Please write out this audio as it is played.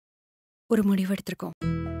ஒரு முடிவு எடுத்திருக்கோம்.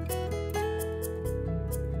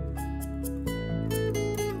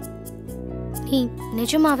 நீ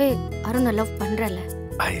நிஜமாவே அருணை love பண்றல?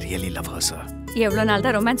 I really love her, sir. எவ்வளவு நாள்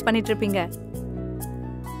தான் ரொமான்ஸ் பண்ணிட்டு இருப்பீங்க?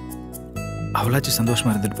 அவளாச்சும்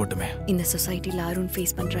சந்தோஷமா இருந்துட்டு போட்டுமே. இந்த சொசைட்டில அருண்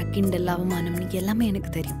ஃபேஸ் பண்ற கிண்டல் அவமானம் எல்லாமே எனக்கு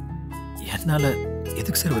தெரியும். என்னால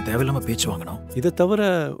எதுக்கு சார் தேவையில்லாம பேச்சு வாங்கணும்? இதை தவிர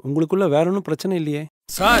உங்களுக்குள்ள வேற ஒன்றும் பிரச்சனை இல்லையே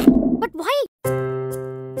sir? But why?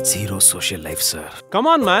 Zero social life, sir. Come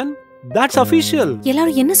on, man. That's official.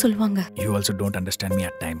 எல்லாரும் என்ன சொல்வாங்க? You also don't understand me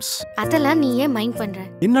at times. அதெல்லாம் நீ ஏன் மைண்ட் பண்ற?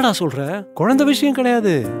 என்னடா சொல்ற? குழந்தை விஷயம்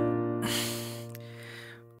கிடையாது.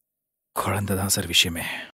 குழந்தை தான் சார் விஷயமே.